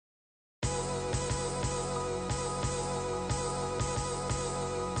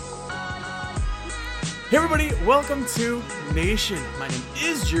Hey everybody, welcome to Nation. My name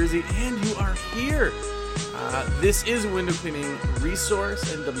is Jersey, and you are here. This is a window cleaning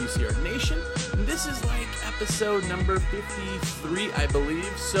resource in WCR Nation. And this is like episode number 53, I believe.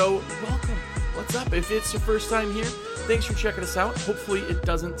 So welcome. What's up? If it's your first time here, thanks for checking us out. Hopefully it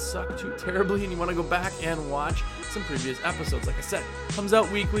doesn't suck too terribly and you want to go back and watch some previous episodes. Like I said, comes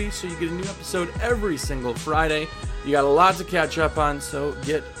out weekly, so you get a new episode every single Friday. You got a lot to catch up on, so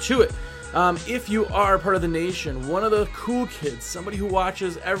get to it. If you are part of the Nation, one of the cool kids, somebody who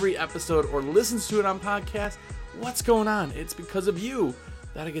watches every episode or listens to it on podcast, what's going on? It's because of you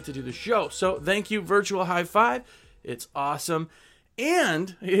that I get to do the show. So thank you, virtual high five. It's awesome.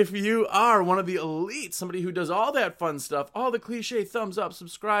 And if you are one of the elite, somebody who does all that fun stuff, all the cliche thumbs up,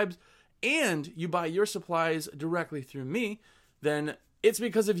 subscribes, and you buy your supplies directly through me, then it's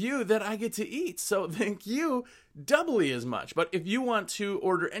because of you that I get to eat. So thank you doubly as much. But if you want to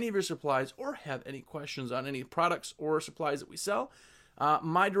order any of your supplies or have any questions on any products or supplies that we sell,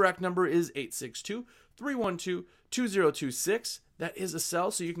 my direct number is 862-312-2026. That is a cell,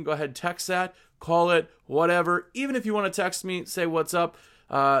 so you can go ahead and text that, call it, whatever. Even if you want to text me, say what's up,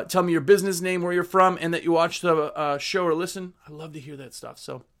 tell me your business name, where you're from, and that you watch the show or listen. I love to hear that stuff.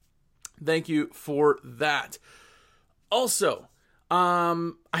 So thank you for that. Also,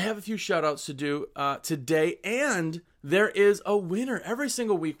 I have a few shout outs to do today, and there is a winner. Every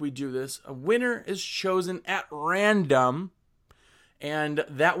single week we do this. A winner is chosen at random, and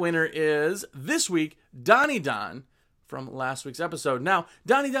that winner is this week Donnie Don from last week's episode. Now,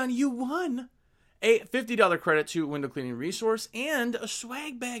 Donnie Don, you won a $50 credit to Window Cleaning Resource and a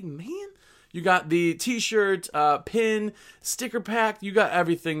swag bag, man. You got the t-shirt, pin, sticker pack. You got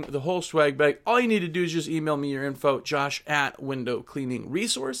everything, the whole swag bag. All you need to do is just email me your info, josh@Window Cleaning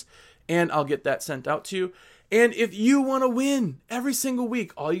Resource, and I'll get that sent out to you. And if you want to win every single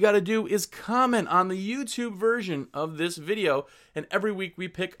week, all you got to do is comment on the YouTube version of this video, and every week we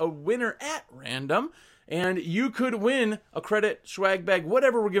pick a winner at random, and you could win a credit, swag bag,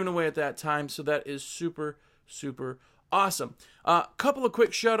 whatever we're giving away at that time. So that is super, super awesome. Couple of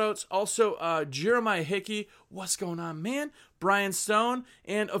quick shout outs. Also, Jeremiah Hickey, what's going on, man? Brian Stone,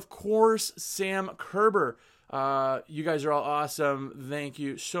 and of course, Sam Kerber. You guys are all awesome. Thank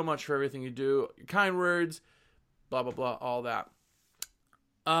you so much for everything you do. Your kind words, blah, blah, blah, all that.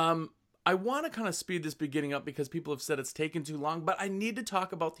 I want to kind of speed this beginning up because people have said it's taken too long, but I need to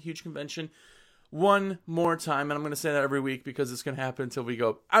talk about the huge convention one more time, and I'm going to say that every week because it's going to happen until we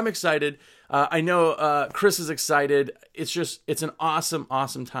go. I'm excited. I know Chris is excited. It's an awesome,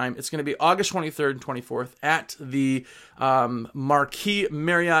 awesome time. It's going to be August 23rd and 24th at the Marquis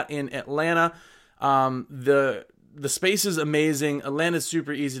Marriott in Atlanta. The space is amazing. Atlanta's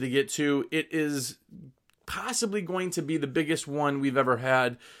super easy to get to. It is possibly going to be the biggest one we've ever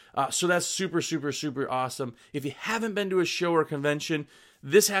had. So that's super, super, super awesome. If you haven't been to a show or convention,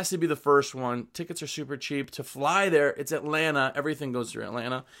 this has to be the first one. Tickets are super cheap. To fly there, it's Atlanta. Everything goes through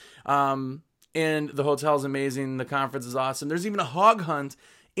Atlanta. And the hotel's amazing. The conference is awesome. There's even a hog hunt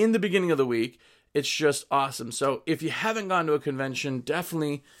in the beginning of the week. It's just awesome. So if you haven't gone to a convention,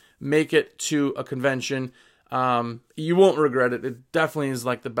 definitely make it to a convention. You won't regret it. It definitely is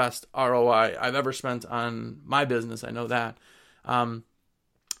like the best ROI I've ever spent on my business. I know that.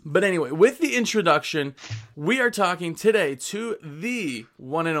 But anyway, with the introduction, we are talking today to the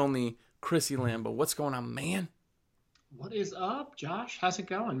one and only Chrissy Lambo. What's going on, man? What is up, Josh? How's it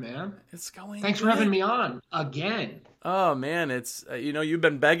going, man? It's going Thanks good. for having me on again. Oh man, it's you've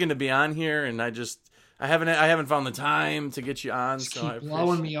been begging to be on here, and I haven't found the time to get you on. Just so keep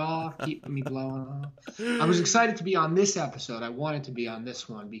blowing me off, keeping me blowing off. I was excited to be on this episode. I wanted to be on this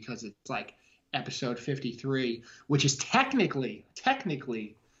one because it's like episode 53, which is technically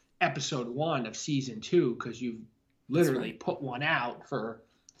episode 1 of season 2, because you've literally put one out for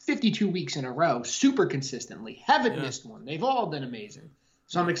 52 weeks in a row, super consistently. Haven't missed one. They've all been amazing.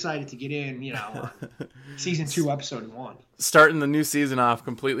 So I'm excited to get in, on season 2, episode 1. Starting the new season off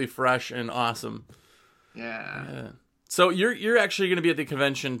completely fresh and awesome. Yeah. So you're actually going to be at the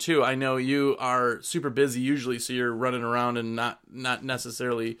convention too. I know you are super busy usually, so you're running around and not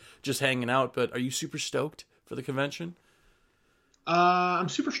necessarily just hanging out. But are you super stoked for the convention? I'm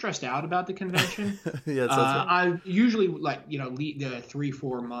super stressed out about the convention. Yeah, I usually lead the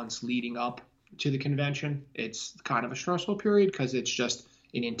 3-4 months leading up to the convention. It's kind of a stressful period because it's just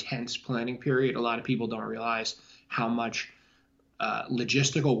an intense planning period. A lot of people don't realize how much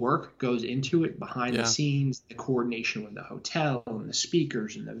logistical work goes into it behind the scenes, the coordination with the hotel and the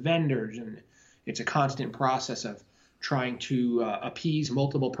speakers and the vendors. And it's a constant process of trying to appease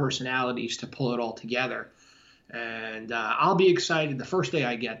multiple personalities to pull it all together. And I'll be excited the first day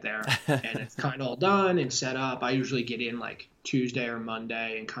I get there, and it's kind of all done and set up. I usually get in like Tuesday or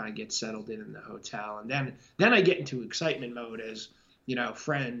Monday and kind of get settled in the hotel, and then I get into excitement mode as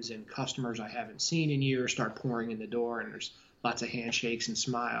friends and customers I haven't seen in years start pouring in the door, and there's lots of handshakes and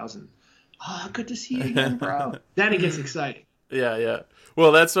smiles, and good to see you again, bro. Then it gets exciting. Yeah.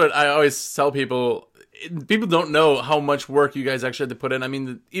 Well, that's what I always tell people. People don't know how much work you guys actually had to put in. I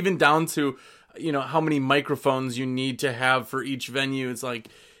mean, even down to how many microphones you need to have for each venue. It's like,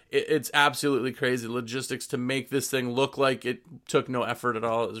 it's absolutely crazy. Logistics to make this thing look like it took no effort at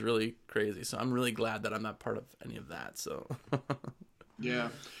all is really crazy. So I'm really glad that I'm not part of any of that. So yeah.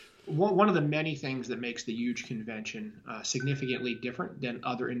 One of the many things that makes the Huge convention significantly different than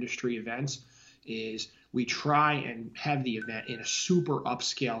other industry events is we try and have the event in a super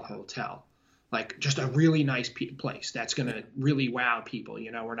upscale hotel, like just a really nice place that's going to really wow people.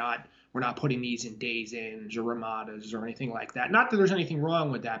 We're not putting these in Days Inns or Ramadas or anything like that. Not that there's anything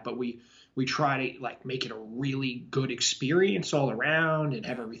wrong with that, but we try to like make it a really good experience all around and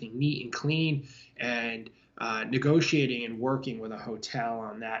have everything neat and clean. And negotiating and working with a hotel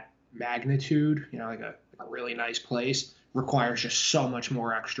on that magnitude, like a really nice place, requires just so much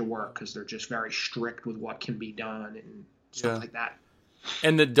more extra work because they're just very strict with what can be done and stuff like that.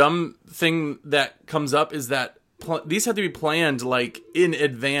 And the dumb thing that comes up is that these have to be planned like in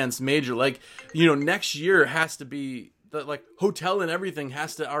advance, major. Like, next year has to be like hotel and everything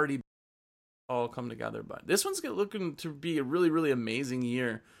has to already all come together. But this one's looking to be a really, really amazing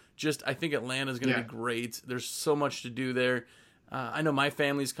year. I think Atlanta's going to be great. There's so much to do there. I know my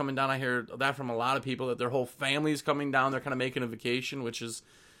family's coming down. I hear that from a lot of people that their whole family's coming down. They're kind of making a vacation, which is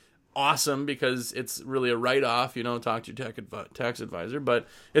awesome because it's really a write-off. Talk to your tax advisor, but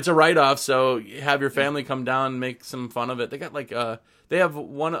it's a write-off. So have your family come down and make some fun of it. They got like they have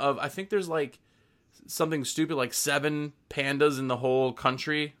one of, I think there's like something stupid like 7 pandas in the whole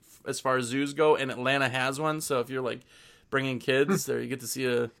country as far as zoos go, and Atlanta has one. So if you're like bringing kids there, you get to see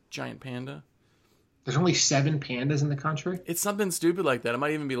a giant panda. There's only 7 pandas in the country? It's something stupid like that. It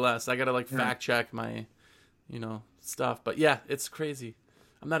might even be less. I gotta fact check my stuff, but yeah, it's crazy.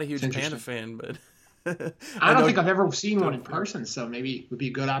 I'm not a huge panda fan, but I don't think I've ever seen one in person, so maybe it would be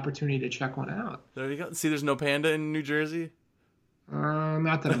a good opportunity to check one out. There you go. See, there's no panda in New Jersey?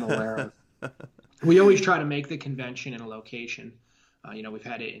 Not that I'm aware of. We always try to make the convention in a location. We've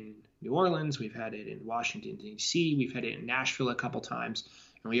had it in New Orleans, we've had it in Washington, D.C., we've had it in Nashville a couple times,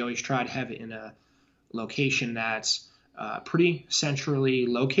 and we always try to have it in a location that's pretty centrally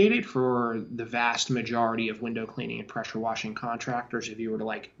located for the vast majority of window cleaning and pressure washing contractors if you were to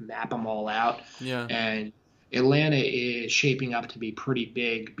like map them all out. Yeah. And Atlanta is shaping up to be pretty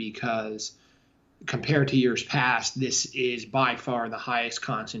big because compared to years past, this is by far the highest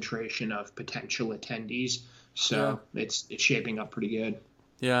concentration of potential attendees. So it's shaping up pretty good.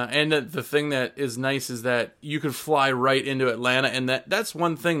 Yeah, and the thing that is nice is that you could fly right into Atlanta, and that's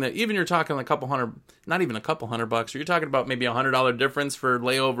one thing that even you're talking like not even a couple $100, you're talking about maybe $100 difference for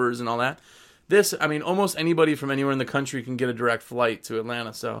layovers and all that. Almost anybody from anywhere in the country can get a direct flight to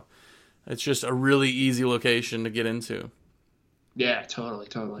Atlanta, so it's just a really easy location to get into. Yeah, totally.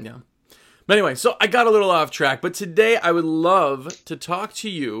 Yeah. But anyway, so I got a little off track, but today I would love to talk to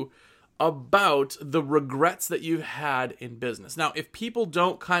you about the regrets that you've had in business. Now, if people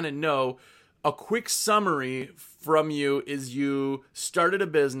don't kind of know, a quick summary from you is you started a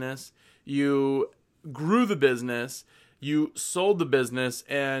business, you grew the business, you sold the business,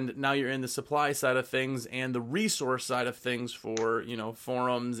 and now you're in the supply side of things and the resource side of things for,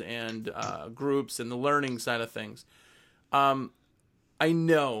 forums and groups and the learning side of things. I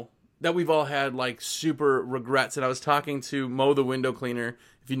know that we've all had like super regrets, and I was talking to Mo the window cleaner,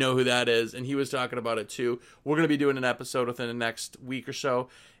 if you know who that is, and he was talking about it too. We're going to be doing an episode within the next week or so,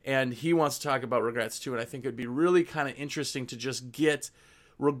 and he wants to talk about regrets too, and I think it'd be really kind of interesting to just get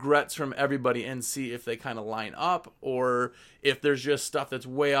regrets from everybody and see if they kind of line up or if there's just stuff that's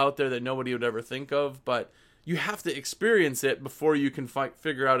way out there that nobody would ever think of. But you have to experience it before you can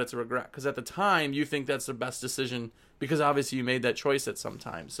figure out it's a regret, because at the time you think that's the best decision because obviously you made that choice at some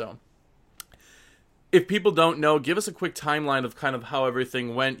time. So if people don't know, give us a quick timeline of kind of how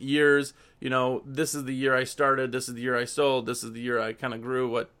everything went. Years, this is the year I started, this is the year I sold, this is the year I kind of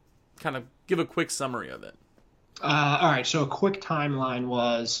grew. Give a quick summary of it. All right, so a quick timeline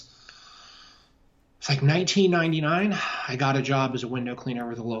was, it's like 1999. I got a job as a window cleaner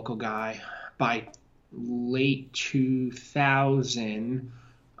with a local guy. By late 2000,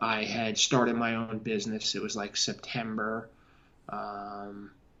 I had started my own business. It was like September.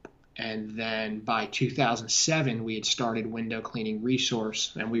 And then by 2007, we had started Window Cleaning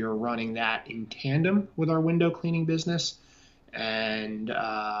Resource, and we were running that in tandem with our window cleaning business. And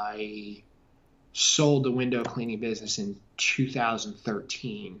I sold the window cleaning business in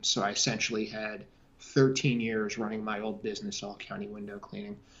 2013. So I essentially had 13 years running my old business, All County Window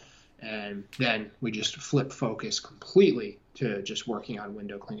Cleaning. And then we just flipped focus completely to just working on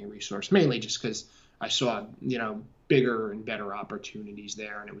Window Cleaning Resource, mainly just because I saw, bigger and better opportunities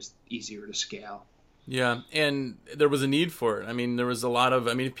there, and it was easier to scale. Yeah, and there was a need for it. I mean, there was a lot of,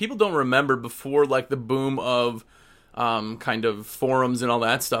 if people don't remember before, like, the boom of kind of forums and all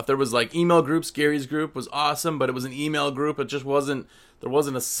that stuff, there was, like, email groups. Gary's group was awesome, but it was an email group. It just wasn't, there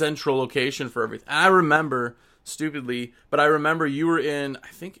wasn't a central location for everything. I remember, stupidly, but I remember you were in, I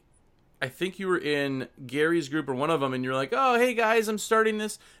think you were in Gary's group or one of them, and you're like, oh, hey, guys, I'm starting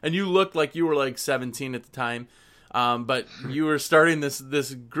this. And you looked like you were, like, 17 at the time. But you were starting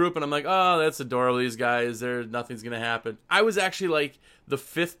this group, and I'm like, oh, that's adorable, these guys. Nothing's going to happen. I was actually, like, the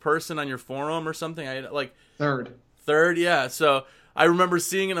 5th person on your forum or something. Third, yeah. So I remember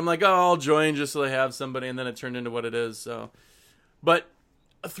seeing it. I'm like, oh, I'll join just so I have somebody, and then it turned into what it is. So, but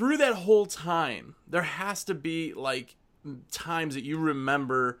through that whole time, there has to be, like, times that you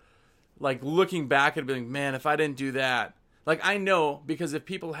remember, like, looking back and being, man, if I didn't do that. Like, I know, because if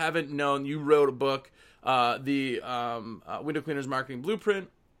people haven't known, you wrote a book, the Window Cleaners Marketing Blueprint,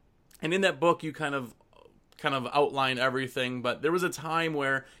 and in that book you kind of outline everything. But there was a time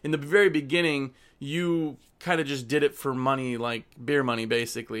where in the very beginning you kind of just did it for money, like beer money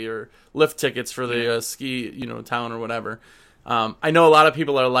basically, or lift tickets for the ski town or whatever. I know a lot of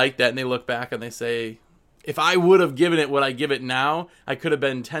people are like that, and they look back and they say, if I would have given it what I give it now, I could have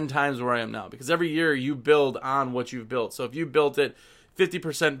been 10 times where I am now. Because every year you build on what you've built. So if you built it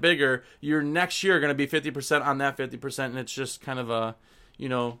 50% bigger, your next year going to be 50% on that 50%, and it's just kind of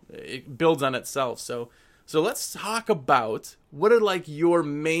it builds on itself. So let's talk about what are, like, your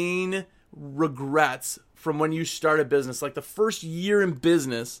main regrets from when you started business. Like, the first year in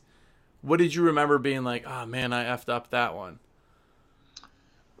business, what did you remember being like, oh man, I effed up that one?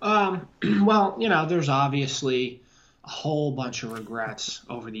 Well, there's obviously a whole bunch of regrets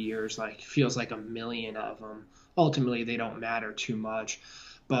over the years, like feels like a million of them. Ultimately, they don't matter too much.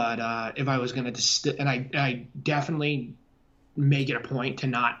 But if I was going to, and I definitely make it a point to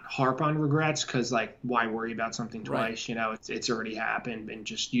not harp on regrets, because, like, why worry about something twice? Right. It's already happened, and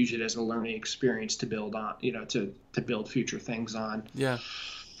just use it as a learning experience to build on, to build future things on. Yeah.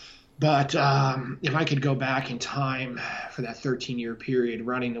 But if I could go back in time for that 13-year period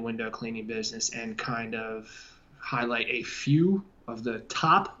running the window cleaning business and kind of highlight a few of the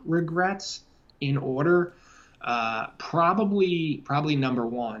top regrets in order, probably number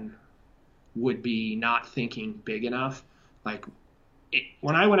one would be not thinking big enough. Like,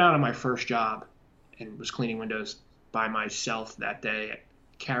 when I went out on my first job and was cleaning windows by myself that day at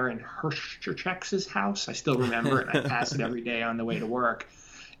Karen Hirschchek's house, I still remember it. I pass it every day on the way to work.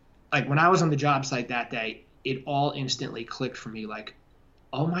 Like, when I was on the job site that day, it all instantly clicked for me, like,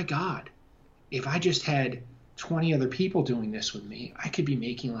 oh my God, if I just had 20 other people doing this with me, I could be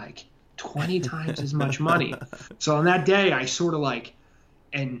making like 20 times as much money. So on that day, I sort of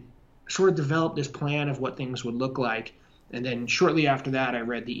developed this plan of what things would look like. And then shortly after that, I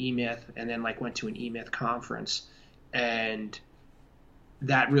read the E-Myth, and then, like, went to an E-Myth conference. And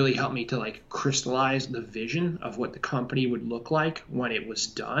that really helped me to, like, crystallize the vision of what the company would look like when it was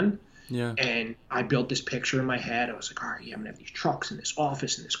done. Yeah. And I built this picture in my head. I was like, all right, yeah, I'm going to have these trucks in this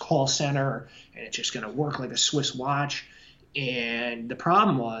office and this call center, and it's just going to work like a Swiss watch. And the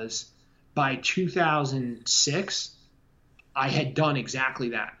problem was, by 2006, I had done exactly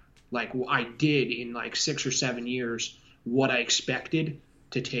that. Like, I did in, like, 6 or 7 years what I expected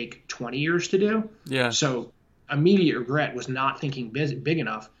to take 20 years to do. Yeah. So immediate regret was not thinking big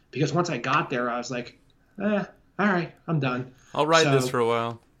enough, because once I got there, I was like, all right, I'm done. I'll ride this for a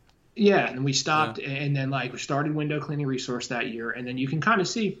while. Yeah, and we stopped, and then, like, we started Window Cleaning Resource that year, and then you can kind of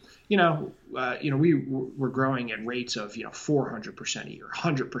see, we were growing at rates of 400% a year,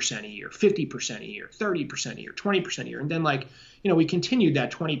 100% a year, 50% a year, 30% a year, 20% a year, and then, like, we continued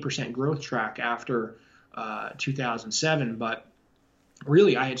that 20% growth track after 2007, but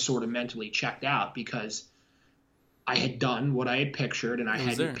really I had sort of mentally checked out, because I had done what I had pictured, and I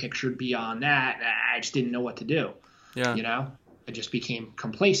hadn't pictured beyond that. I just didn't know what to do. Yeah. I just became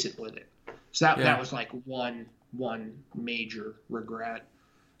complacent with it. So that was like one major regret.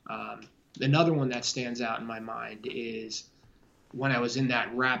 Another one that stands out in my mind is when I was in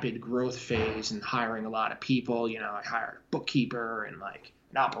that rapid growth phase and hiring a lot of people. I hired a bookkeeper and, like,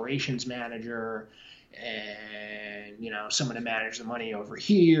 an operations manager, and, you know, someone to manage the money over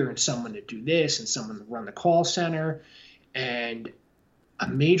here, and someone to do this, and someone to run the call center. And a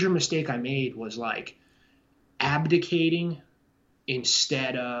major mistake I made was like abdicating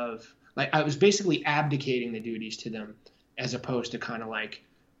instead of, like, I was basically abdicating the duties to them as opposed to kind of like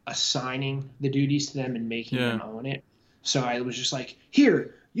assigning the duties to them and making them own it. So I was just like,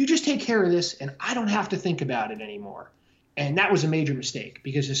 here, you just take care of this and I don't have to think about it anymore. And that was a major mistake,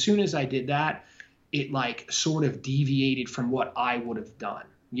 because as soon as I did that, it like sort of deviated from what I would have done.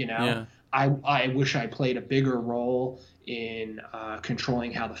 You know, I wish I played a bigger role in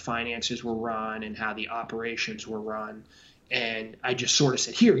controlling how the finances were run and how the operations were run. And I just sort of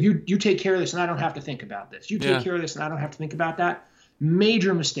said, here, you take care of this and I don't have to think about this. You take care of this and I don't have to think about that.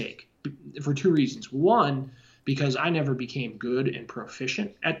 Major mistake for two reasons. One, because I never became good and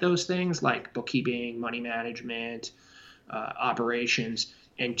proficient at those things like bookkeeping, money management, operations.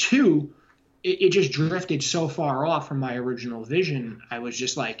 And two, it just drifted so far off from my original vision. I was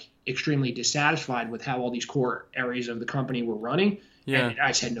just like extremely dissatisfied with how all these core areas of the company were running. Yeah. And I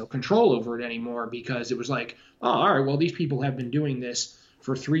just had no control over it anymore, because it was like, oh, all right, well, these people have been doing this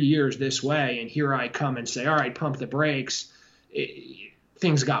for 3 years this way, and here I come and say, all right, pump the brakes.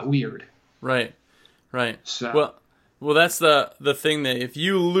 Things got weird. Right. So. Well, that's the thing, that if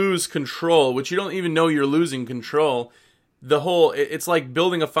you lose control, which you don't even know you're losing control, it's like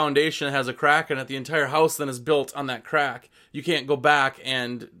building a foundation that has a crack in it. The entire house then is built on that crack. You can't go back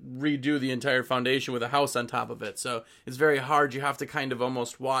and redo the entire foundation with a house on top of it. So it's very hard. You have to kind of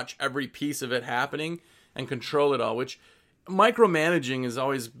almost watch every piece of it happening and control it all, which micromanaging has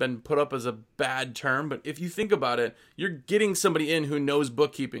always been put up as a bad term. But if you think about it, you're getting somebody in who knows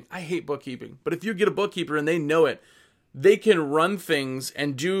bookkeeping. I hate bookkeeping. But if you get a bookkeeper and they know it, they can run things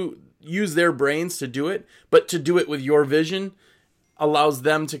and use their brains to do it, but to do it with your vision allows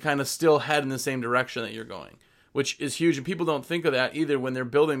them to kind of still head in the same direction that you're going, which is huge. And people don't think of that either when they're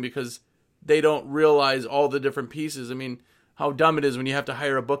building, because they don't realize all the different pieces. I mean, how dumb it is when you have to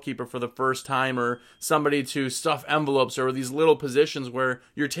hire a bookkeeper for the first time, or somebody to stuff envelopes, or these little positions where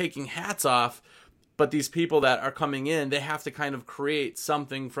you're taking hats off, but these people that are coming in, they have to kind of create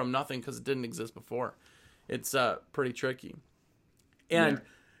something from nothing because it didn't exist before. It's pretty tricky. And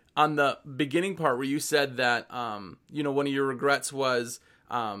on the beginning part where you said that, one of your regrets was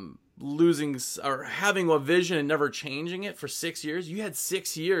losing or having a vision and never changing it for 6 years. You had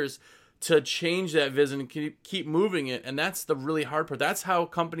 6 years to change that vision and keep moving it. And that's the really hard part. That's how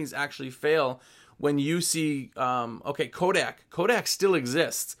companies actually fail. When you see, Kodak still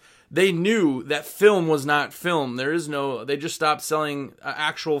exists. They knew that film was not film. They just stopped selling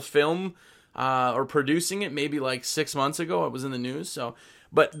actual film or producing it maybe like 6 months ago. It was in the news. So,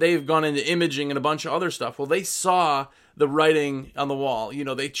 but they've gone into imaging and a bunch of other stuff. Well, they saw the writing on the wall. You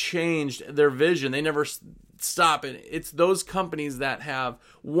know, they changed their vision. They never stop it. It's those companies that have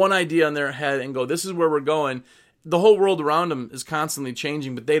one idea in their head and go, this is where we're going. The whole world around them is constantly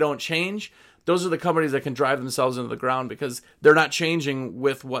changing, but they don't change. Those are the companies that can drive themselves into the ground because they're not changing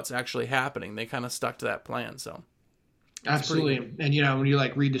with what's actually happening. They kind of stuck to that plan. So, absolutely. And, when you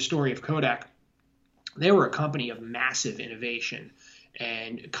read the story of Kodak, they were a company of massive innovation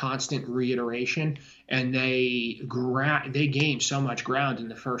and constant reiteration, and they gained so much ground in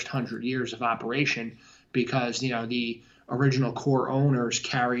the first 100 years of operation because the original core owners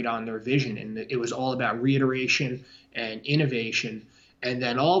carried on their vision, and it was all about reiteration and innovation. And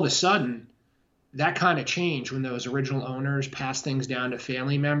then all of a sudden, that kind of changed when those original owners passed things down to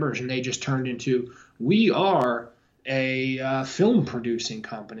family members, and they just turned into, we are a film producing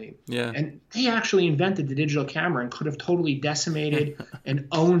company. Yeah. And they actually invented the digital camera and could have totally decimated and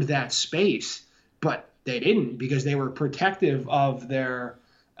owned that space, but they didn't, because they were protective of their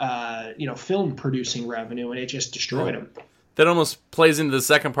film producing revenue, and it just destroyed them. That almost plays into the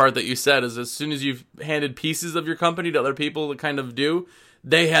second part that you said, is as soon as you've handed pieces of your company to other people to kind of do,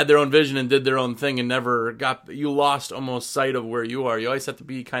 they had their own vision and did their own thing and you lost almost sight of where you are. You always have to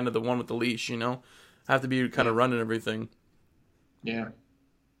be kind of the one with the leash, have to be kind of running everything. Yeah.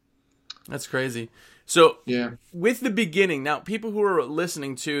 That's crazy. So yeah, with the beginning, now people who are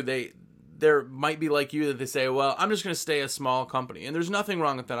listening to, there might be like you that they say, well, I'm just going to stay a small company. And there's nothing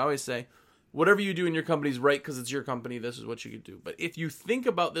wrong with that. I always say, whatever you do in your company is right because it's your company. This is what you could do. But if you think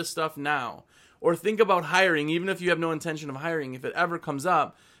about this stuff now, or think about hiring, even if you have no intention of hiring, if it ever comes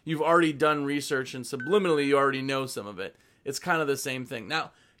up, you've already done research and subliminally you already know some of it. It's kind of the same thing.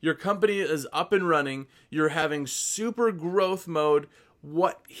 Now, your company is up and running. You're having super growth mode.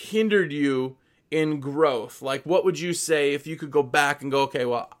 What hindered you in growth? Like, what would you say if you could go back and go, okay,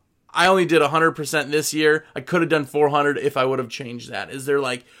 well, I only did 100% this year. I could have done 400 if I would have changed that. Is there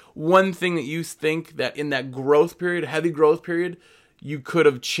like one thing that you think that in that growth period, heavy growth period, you could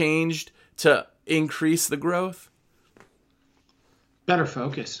have changed to increase the growth? Better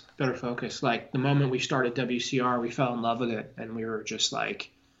focus. Like the moment we started WCR, we fell in love with it, and we were just like,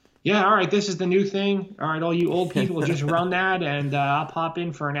 yeah, all right, this is the new thing. All right, all you old people just run that, and I'll pop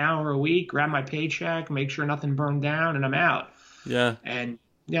in for an hour a week, grab my paycheck, make sure nothing burned down, and I'm out. Yeah. And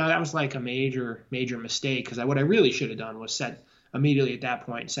that was like a major mistake, because what I really should have done was immediately at that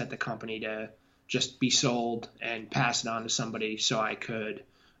point set the company to just be sold and pass it on to somebody so I could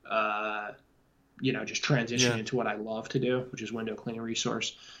just transition into what I love to do, which is window cleaning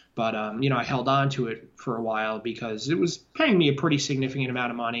resource. But, I held on to it for a while because it was paying me a pretty significant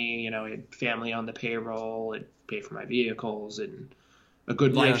amount of money. I had family on the payroll, it paid for my vehicles and a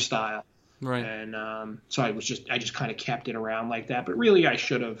good lifestyle. Right. And so I just kind of kept it around like that. But really, I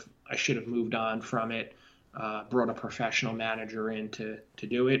should have moved on from it, brought a professional manager in to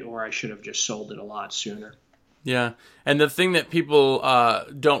do it, or I should have just sold it a lot sooner. Yeah. And the thing that people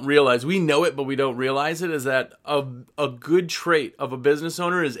don't realize, we know it, but we don't realize it, is that a good trait of a business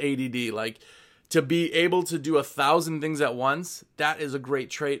owner is ADD. Like, to be able to do 1,000 things at once, that is a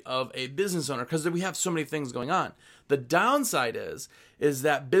great trait of a business owner, because we have so many things going on. The downside is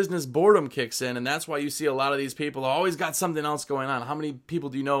that business boredom kicks in, and that's why you see a lot of these people always got something else going on. How many people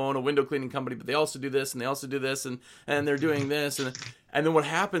do you know own a window cleaning company, but they also do this, and they also do this, and they're doing this, and then what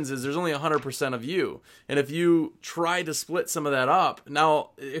happens is there's only 100% of you. And if you try to split some of that up,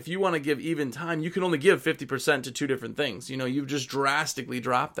 now, if you want to give even time, you can only give 50% to two different things. You've just drastically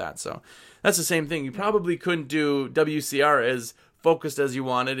dropped that. So that's the same thing. You probably couldn't do WCR as focused as you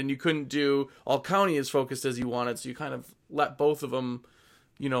wanted, and you couldn't do All County as focused as you wanted, so you kind of let both of them,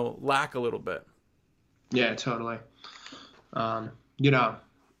 lack a little bit. Yeah, totally. I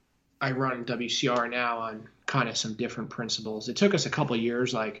run WCR now on kind of some different principles. It took us a couple of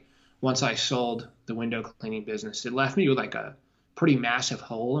years. Like, once I sold the window cleaning business, it left me with like a pretty massive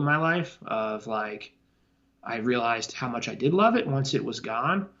hole in my life of like, I realized how much I did love it once it was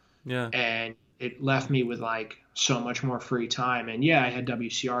gone. Yeah. And it left me with like so much more free time. And yeah, I had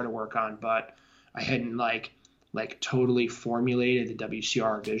WCR to work on, but I hadn't like totally formulated the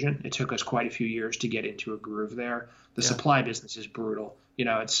WCR vision. It took us quite a few years to get into a groove there. The supply business is brutal.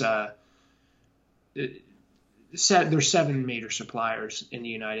 There's 7 major suppliers in the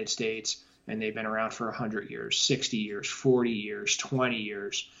United States, and they've been around for 100 years, 60 years, 40 years, 20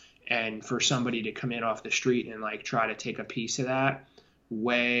 years. And for somebody to come in off the street and like try to take a piece of that,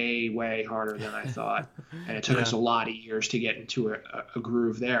 way harder than I thought. And it took us a lot of years to get into a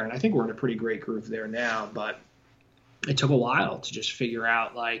groove there. And I think we're in a pretty great groove there now, but it took a while to just figure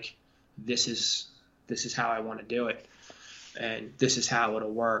out like, this is how I want to do it. And this is how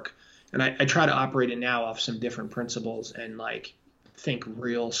it'll work. And I try to operate it now off some different principles and like think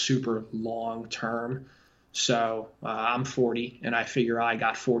real super long term. So I'm 40, and I figure I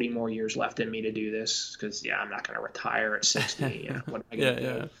got 40 more years left in me to do this because, I'm not going to retire at 60. What am I going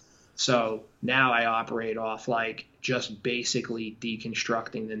to do? So now I operate off like just basically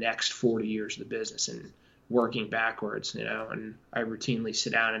deconstructing the next 40 years of the business and working backwards, and I routinely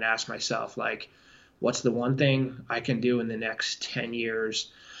sit down and ask myself, like, what's the one thing I can do in the next 10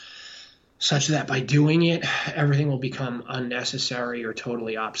 years such that by doing it, everything will become unnecessary or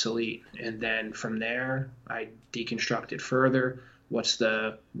totally obsolete. And then from there, I deconstruct it further. What's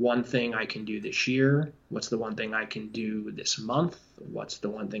the one thing I can do this year? What's the one thing I can do this month? What's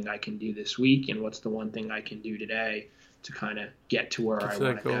the one thing I can do this week? And what's the one thing I can do today to kind of get to where I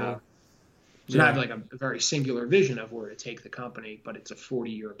want to go? So I have like a very singular vision of where to take the company, but it's a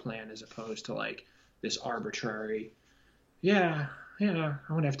 40-year plan as opposed to like this arbitrary, I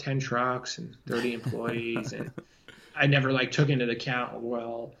want to have 10 trucks and 30 employees. And I never like took into account,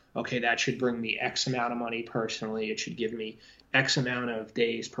 well, okay, that should bring me X amount of money personally. It should give me X amount of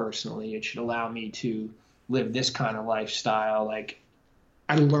days personally. It should allow me to live this kind of lifestyle. Like,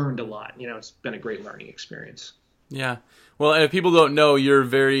 I learned a lot. It's been a great learning experience. Yeah. Well, and if people don't know, you're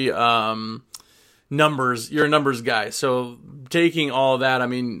very you're a numbers guy. So taking all that, I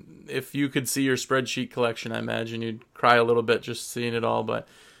mean, if you could see your spreadsheet collection, I imagine you'd cry a little bit just seeing it all. But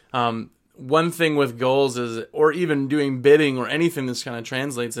one thing with goals is, or even doing bidding or anything this kind of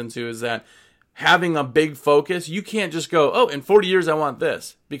translates into, is that having a big focus, you can't just go, oh, in 40 years I want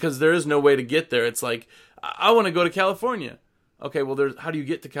this, because there is no way to get there. It's like, I want to go to California. Okay, well, how do you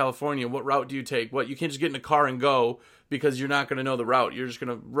get to California? What route do you take? You can't just get in a car and go, because you're not going to know the route. You're just going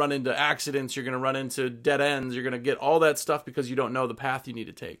to run into accidents. You're going to run into dead ends. You're going to get all that stuff because you don't know the path you need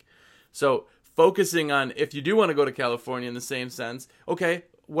to take. So focusing on, if you do want to go to California in the same sense, okay,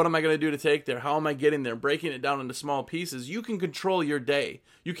 what am I going to do to take there? How am I getting there? Breaking it down into small pieces. You can control your day.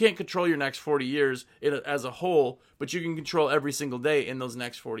 You can't control your next 40 years as a whole, but you can control every single day in those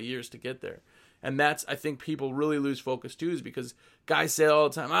next 40 years to get there. And that's, I think people really lose focus too, is because guys say all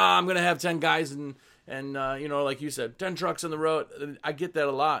the time, I'm going to have 10 guys and like you said, 10 trucks on the road. I get that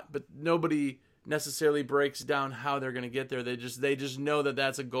a lot, but nobody necessarily breaks down how they're going to get there. They just know that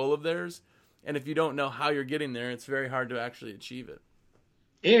that's a goal of theirs. And if you don't know how you're getting there, it's very hard to actually achieve it.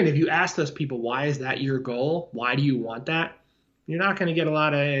 And if you ask those people, why is that your goal? Why do you want that? You're not going to get a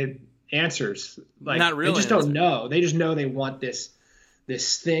lot of answers. Like, not really. They just don't know. They just know they want this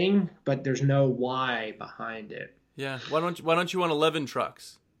thing, but there's no why behind it. Yeah. Why don't you want 11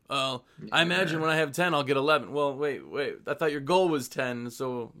 trucks? Well, yeah. I imagine when I have 10, I'll get 11. Well, wait. I thought your goal was 10.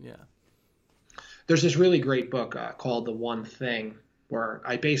 So yeah. There's this really great book called The One Thing, where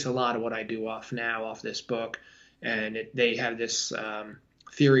I base a lot of what I do off this book. And they have this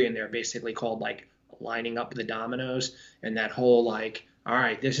theory in there basically called like lining up the dominoes, and that whole like, all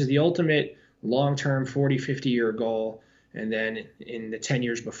right, this is the ultimate long-term 40, 50-year goal. And then in the 10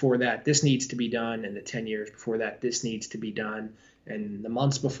 years before that, this needs to be done. And the 10 years before that, this needs to be done. And the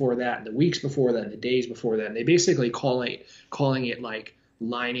months before that, and the weeks before that, and the days before that. And they basically calling it like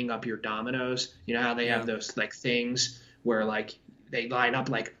lining up your dominoes. You know how they have those like things where like they line up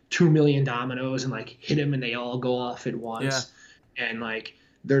like 2 million dominoes and like hit them and they all go off at once. Yeah. And like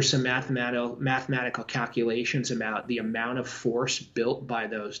there's some mathematical calculations about the amount of force built by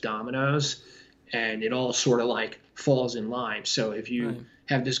those dominoes. And it all sort of like falls in line. So if you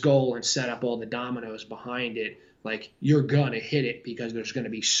have this goal and set up all the dominoes behind it, like you're going to hit it because there's going to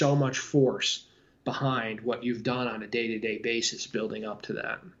be so much force behind what you've done on a day-to-day basis building up to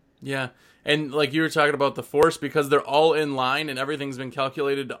that. Yeah. And like you were talking about the force, because they're all in line and everything's been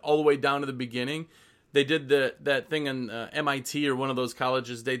calculated all the way down to the beginning. They did that thing in MIT or one of those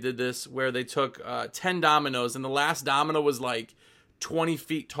colleges. They did this where they took 10 dominoes, and the last domino was like 20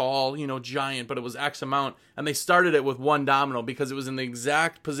 feet tall, giant, but it was X amount. And they started it with one domino because it was in the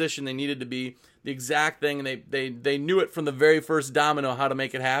exact position they needed to be, the exact thing. And they knew it from the very first domino how to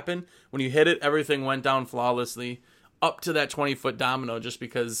make it happen. When you hit it, everything went down flawlessly up to that 20-foot domino just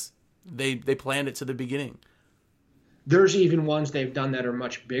because they planned it to the beginning. There's even ones they've done that are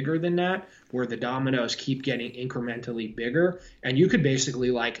much bigger than that, where the dominoes keep getting incrementally bigger, and you could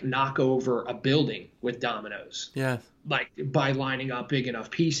basically like knock over a building with dominoes. Yeah. Like by lining up big enough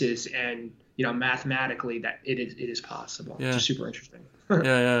pieces, and mathematically that it is possible. Yeah. It's super interesting.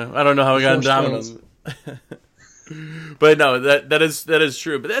 Yeah. I don't know how we got into dominoes. But no, that is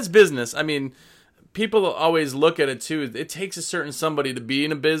true. But that's business. I mean, people always look at it too. It takes a certain somebody to be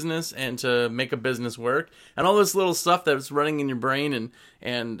in a business and to make a business work, and all this little stuff that's running in your brain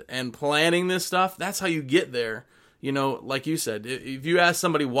and planning this stuff. That's how you get there. Like you said, if you ask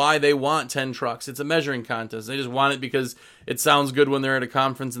somebody why they want 10 trucks, it's a measuring contest. They just want it because it sounds good when they're at a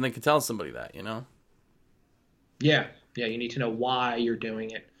conference and they can tell somebody that. Yeah. You need to know why you're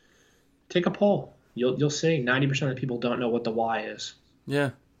doing it. Take a poll. You'll see 90% of the people don't know what the why is.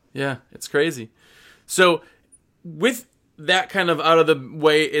 Yeah, it's crazy. So with that kind of out of the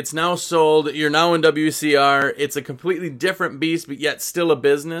way, it's now sold. You're now in WCR. It's a completely different beast, but yet still a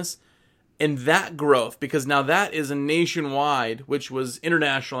business. And that growth, because now that is a nationwide, which was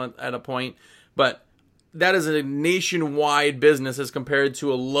international at a point, but that is a nationwide business as compared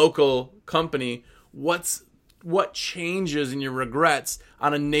to a local company. What changes in your regrets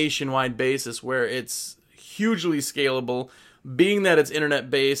on a nationwide basis where it's hugely scalable? Being that it's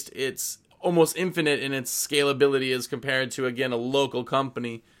internet-based, it's almost infinite in its scalability as compared to, again, a local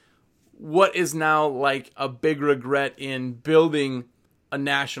company. What is now like a big regret in building a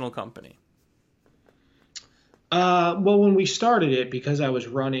national company? Well, when we started it, because I was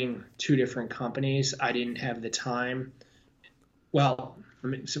running 2 different companies, I didn't have the time. Well,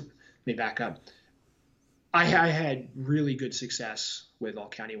 let me back up. I had really good success with All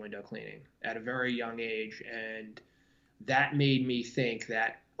County Window Cleaning at a very young age, and that made me think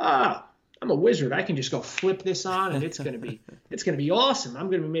that I'm a wizard. I can just go flip this on, and it's gonna be awesome. I'm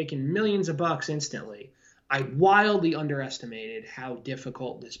gonna be making millions of bucks instantly. I wildly underestimated how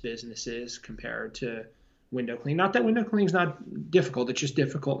difficult this business is compared to window cleaning. Not that window cleaning is not difficult; it's just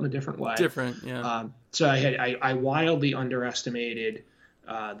difficult in a different way. Different, yeah. So I wildly underestimated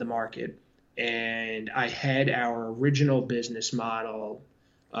the market, and I had our original business model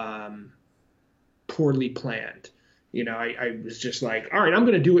poorly planned. I was just like, all right, I'm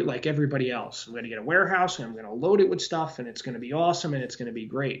going to do it like everybody else. I'm going to get a warehouse, and I'm going to load it with stuff, and it's going to be awesome, and it's going to be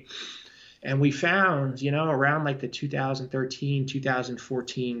great. And we found, around like the 2013,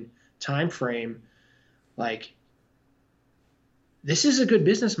 2014 timeframe, like this is a good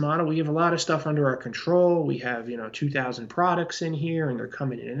business model. We have a lot of stuff under our control. We have, 2,000 products in here and they're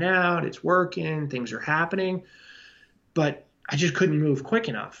coming in and out. It's working. Things are happening. But I just couldn't move quick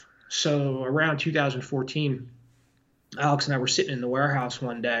enough. So around 2014, Alex and I were sitting in the warehouse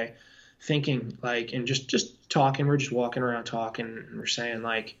one day thinking and just talking. We're just walking around talking and we're saying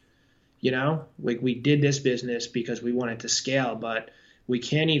we did this business because we wanted to scale, but we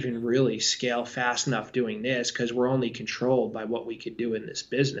can't even really scale fast enough doing this because we're only controlled by what we could do in this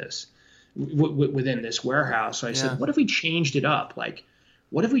business within this warehouse. So I said, what if we changed it up?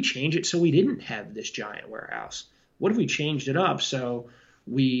 What if we change it so we didn't have this giant warehouse? What if we changed it up so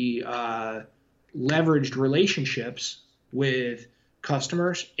we leveraged relationships with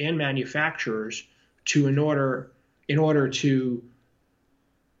customers and manufacturers in order to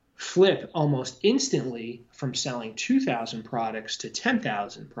flip almost instantly from selling 2,000 products to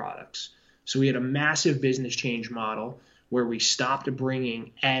 10,000 products. So we had a massive business change model where we stopped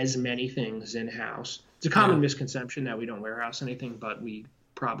bringing as many things in-house. It's a common misconception that we don't warehouse anything, but we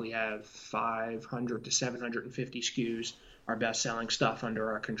probably have 500 to 750 SKUs, our best-selling stuff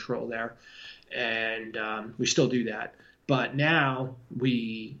under our control there. And we still do that. But now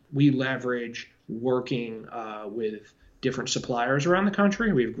we leverage working with different suppliers around the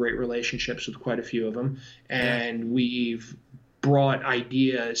country. We have great relationships with quite a few of them. And we've brought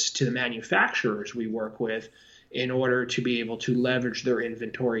ideas to the manufacturers we work with in order to be able to leverage their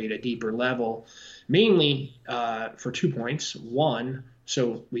inventory at a deeper level, mainly for 2 points. One,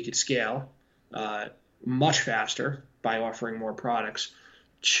 so we could scale much faster by offering more products.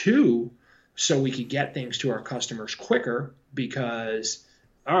 Two, so we could get things to our customers quicker because,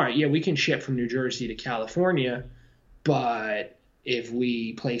 all right, we can ship from New Jersey to California, but if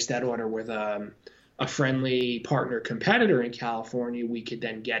we place that order with a friendly partner competitor in California, we could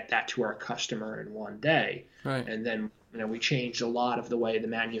then get that to our customer in one day. Right. And then, we changed a lot of the way the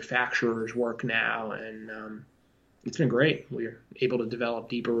manufacturers work now, and it's been great. We're able to develop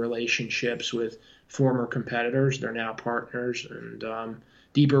deeper relationships with former competitors. They're now partners, and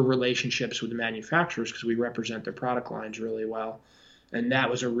deeper relationships with the manufacturers because we represent their product lines really well. And that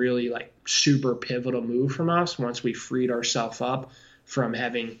was a really super pivotal move from us once we freed ourselves up from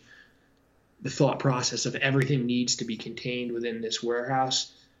having the thought process of everything needs to be contained within this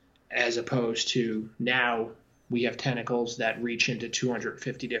warehouse, as opposed to now we have tentacles that reach into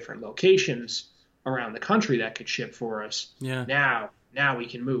 250 different locations around the country that could ship for us. Yeah. Now we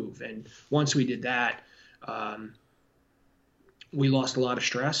can move. And once we did that, we lost a lot of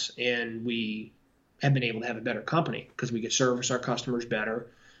stress and we have been able to have a better company because we could service our customers better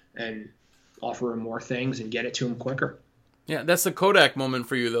and offer them more things and get it to them quicker. Yeah, that's the Kodak moment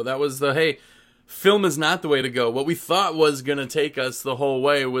for you, though. That was hey, film is not the way to go. What we thought was going to take us the whole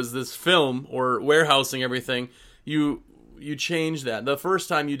way was this film or warehousing everything. You changed that. The first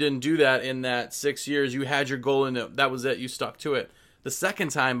time you didn't do that in that 6 years, you had your goal and that was it. You stuck to it. The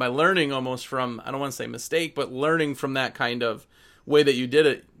second time, by learning almost from, I don't want to say mistake, but learning from that kind of way that you did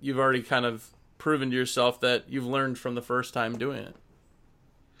it, you've already kind of proven to yourself that you've learned from the first time doing it.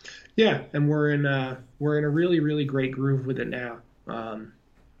 Yeah, and we're in a really, really great groove with it now.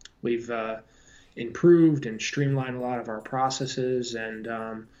 We've improved and streamlined a lot of our processes,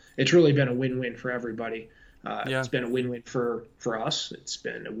 and it's really been a win-win for everybody. It's been a win-win for us. It's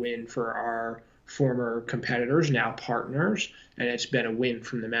been a win for our former competitors, now partners, and it's been a win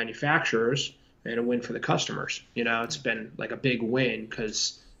from the manufacturers and a win for the customers. It's been a big win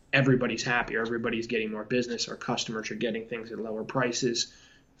because everybody's happier. Everybody's getting more business. Our customers are getting things at lower prices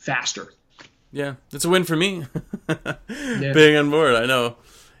faster. Yeah, it's a win for me. Being on board, I know.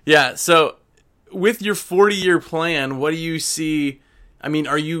 Yeah, so with your 40-year plan, what do you see? I mean,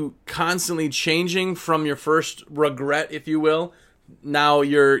 are you constantly changing from your first regret, if you will? Now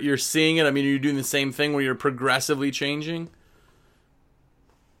you're seeing it. I mean, are you doing the same thing where you're progressively changing?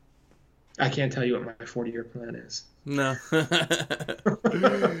 I can't tell you what my 40-year plan is. No. We're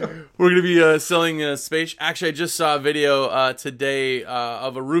going to be selling space. Actually, I just saw a video today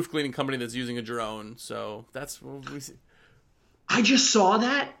of a roof cleaning company that's using a drone. So that's what we see. I just saw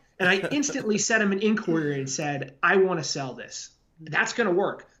that, and I instantly sent him an inquiry and said, I want to sell this. That's going to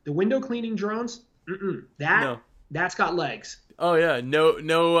work. The window cleaning drones, that's got legs. Oh, yeah. No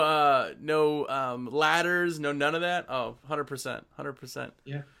ladders, none of that. Oh, 100%.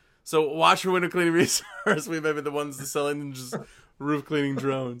 Yeah. So watch for window cleaning resource. We may be the ones selling just roof cleaning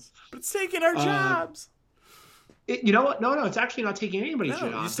drones. But it's taking our jobs. You know what? No, it's actually not taking anybody's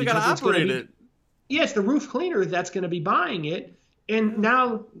job. You still got to operate it. Yeah, it's the roof cleaner that's going to be buying it. And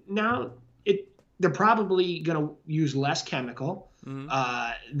now they're probably going to use less chemical.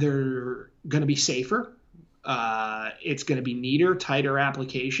 Mm-hmm. They're going to be safer. It's going to be neater, tighter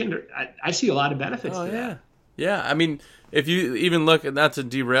application. I see a lot of benefits to that. Yeah, I mean, if you even look, not to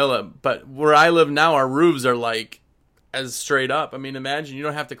derail it, but where I live now, our roofs are like as straight up. I mean, imagine you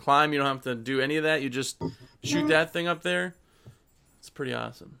don't have to climb, you don't have to do any of that. You just shoot that thing up there. It's pretty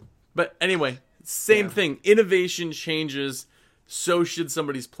awesome. But anyway, same thing. Innovation changes. So should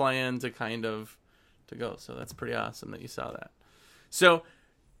somebody's plan to kind of to go. So that's pretty awesome that you saw that. So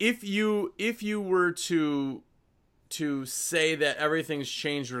if you were to say that everything's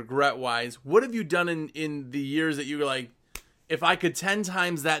changed regret wise, what have you done in the years that you were like, if I could 10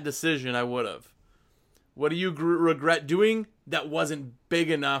 times that decision, I would have? What do you regret doing that wasn't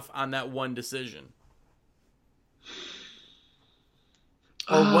big enough on that one decision?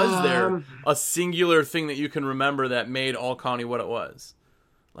 Or was there a singular thing that you can remember that made All County what it was?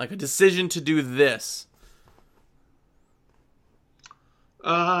 Like a decision to do this.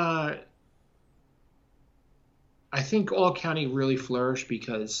 I think All County really flourished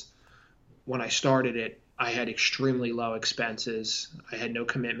because when I started it, I had extremely low expenses. I had no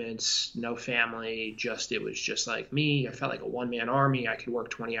commitments, no family. It was just like me. I felt like a one-man army. I could work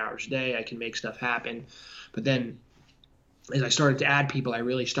 20 hours a day. I could make stuff happen. But then as I started to add people, I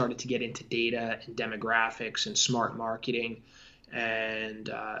really started to get into data and demographics and smart marketing. And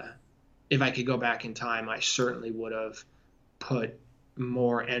if I could go back in time, I certainly would have put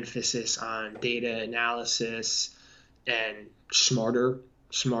more emphasis on data analysis and smarter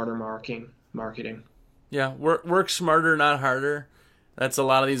marketing. Yeah, work smarter, not harder. That's a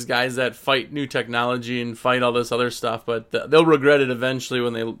lot of these guys that fight new technology and fight all this other stuff, but they'll regret it eventually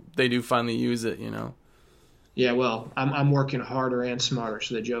when they do finally use it, you know. Yeah, well, I'm working harder and smarter,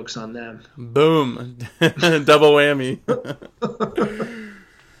 so the joke's on them. Boom. Double whammy.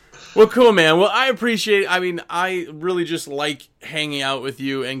 Well, cool, man. Well, I appreciate it. I mean, I really just like hanging out with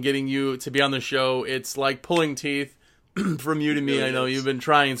you and getting you to be on the show. It's like pulling teeth from you to me. I know you've been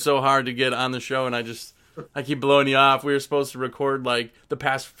trying so hard to get on the show, and I keep blowing you off. We were supposed to record like the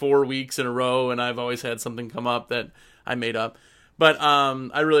past 4 weeks in a row, and I've always had something come up that I made up. But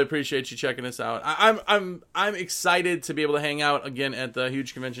I really appreciate you checking us out. I'm excited to be able to hang out again at the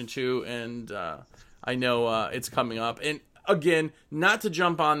huge convention too, and I know it's coming up. And again, not to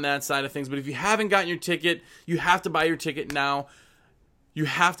jump on that side of things, but if you haven't gotten your ticket, you have to buy your ticket now. You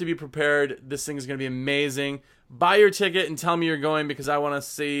have to be prepared. This thing is going to be amazing. Buy your ticket and tell me you're going because I want to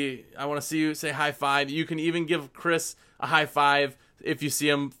see you say high five. You can even give Chris a high five if you see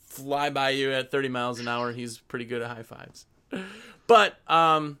him fly by you at 30 miles an hour. He's pretty good at high fives. But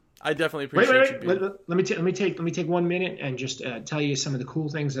I definitely appreciate you. Let me take 1 minute and just tell you some of the cool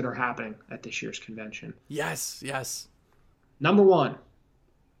things that are happening at this year's convention. Yes. Number one,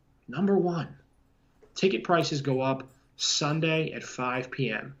 ticket prices go up Sunday at 5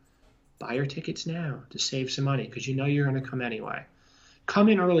 p.m. Buy your tickets now to save some money because you know you're going to come anyway. Come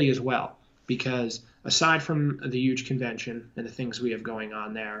in early as well because aside from the huge convention and the things we have going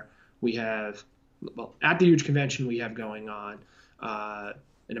on there, at the huge convention we have going on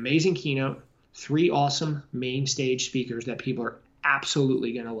an amazing keynote, 3 awesome main stage speakers that people are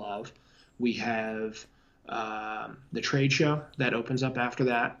absolutely going to love. We have the trade show that opens up after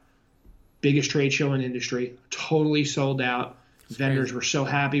that. Biggest trade show in industry, totally sold out. Vendors were so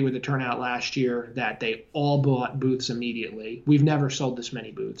happy with the turnout last year that they all bought booths immediately. We've never sold this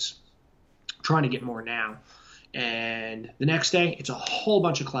many booths. I'm trying to get more now. And the next day, it's a whole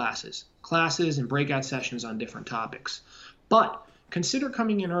bunch of classes and breakout sessions on different topics. But consider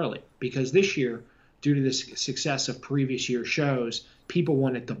coming in early because this year, due to the success of previous year shows, people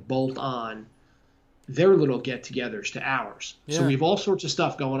wanted to bolt on their little get-togethers to ours. Yeah. So we have all sorts of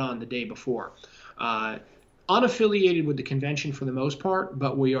stuff going on the day before. Unaffiliated with the convention for the most part,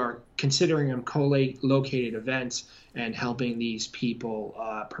 but we are considering them co-located events and helping these people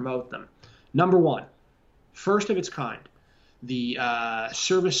promote them. Number one, first of its kind, the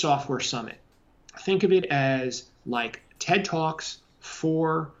Service Software Summit. Think of it as like TED Talks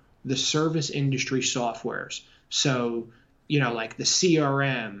for the service industry softwares. So, like the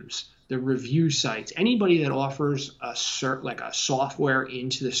CRMs, the review sites, anybody that offers a software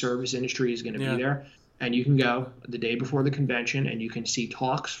into the service industry is going to be there. And you can go the day before the convention and you can see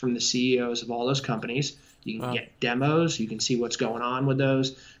talks from the CEOs of all those companies. You can get demos. You can see what's going on with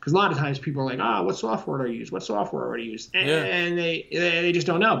those. Because a lot of times people are like, what software do I use? What software do I use? And they just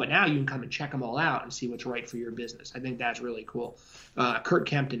don't know. But now you can come and check them all out and see what's right for your business. I think that's really cool. Kurt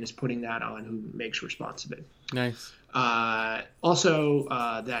Kempton is putting that on, who makes Responsive. Nice. Also,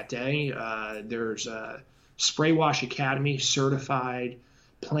 that day, there's Spray Wash Academy certified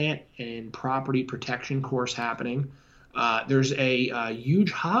plant and property protection course happening. There's a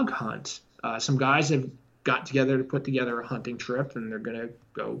huge hog hunt. Some guys have got together to put together a hunting trip, and they're gonna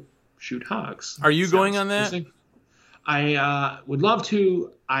go shoot hogs. Are you going on that? I would love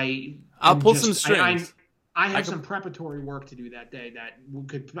to. I'll pull some strings. I have some preparatory work to do that day that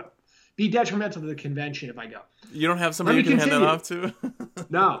could be detrimental to the convention if I go. You don't have somebody you can hand that off to?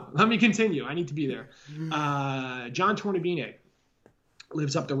 No, let me continue. I need to be there. John Tornabene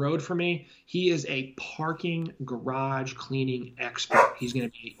lives up the road from me. He is a parking garage cleaning expert. He's going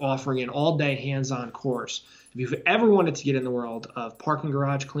to be offering an all-day hands-on course. If you've ever wanted to get in the world of parking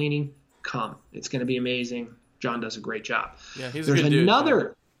garage cleaning, come. It's going to be amazing. John does a great job. Yeah, he's a good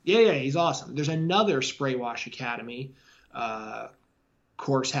dude. Yeah, he's awesome. There's another Spray Wash Academy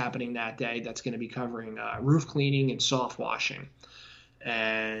course happening that day that's going to be covering roof cleaning and soft washing.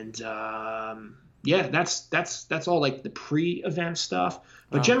 And that's all like the pre-event stuff.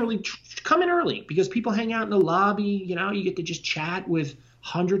 But generally, come in early because people hang out in the lobby. You know, you get to just chat with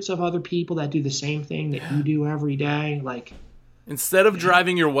hundreds of other people that do the same thing that you do every day. Like, instead of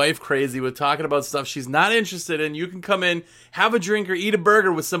driving your wife crazy with talking about stuff she's not interested in, you can come in, have a drink, or eat a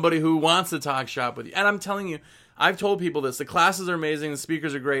burger with somebody who wants to talk shop with you. And I'm telling you, I've told people this. The classes are amazing. The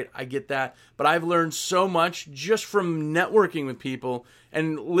speakers are great. I get that. But I've learned so much just from networking with people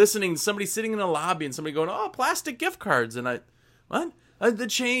and listening to somebody sitting in a lobby and somebody going, oh, plastic gift cards. And that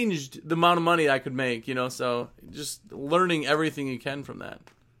changed the amount of money I could make, you know? So just learning everything you can from that.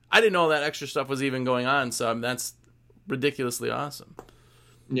 I didn't know that extra stuff was even going on. So that's ridiculously awesome.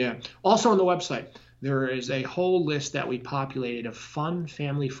 Yeah. Also on the website, there is a whole list that we populated of fun,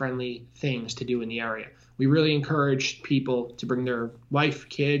 family-friendly things to do in the area. We really encourage people to bring their wife,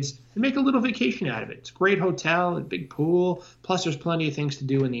 kids, and make a little vacation out of it. It's a great hotel, a big pool, plus there's plenty of things to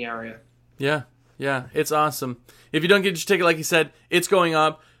do in the area. Yeah, it's awesome. If you don't get your ticket, like you said, it's going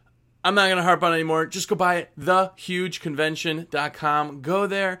up. I'm not going to harp on it anymore. Just go buy it, thehugeconvention.com. Go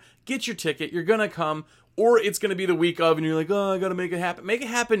there, get your ticket. You're going to come, or it's going to be the week of, and you're like, oh, I got to make it happen. Make it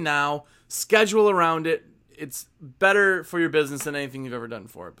happen now. Schedule around it. It's better for your business than anything you've ever done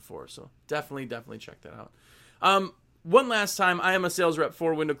for it before. So definitely check that out. One last time, I am a sales rep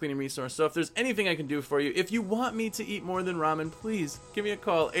for Window Cleaning Resource. So if there's anything I can do for you, if you want me to eat more than ramen, please give me a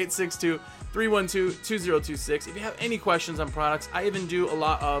call, 862-312-2026. If you have any questions on products, I even do a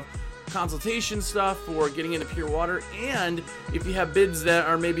lot of consultation stuff for getting into pure water. And if you have bids that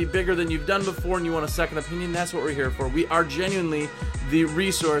are maybe bigger than you've done before and you want a second opinion, that's what we're here for. We are genuinely the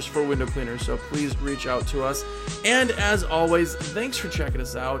resource for window cleaners, so please reach out to us. And as always, thanks for checking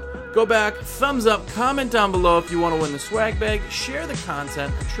us out. Go back, thumbs up, comment down below if you want to win the swag bag, share the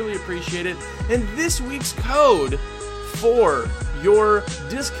content, I truly appreciate it. And this week's code for your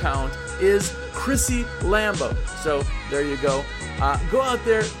discount is Chrissy Lambo. So there you go. Go out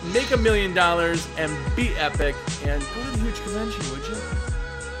there, make $1 million, and be epic, and go to the Huge Convention, would you?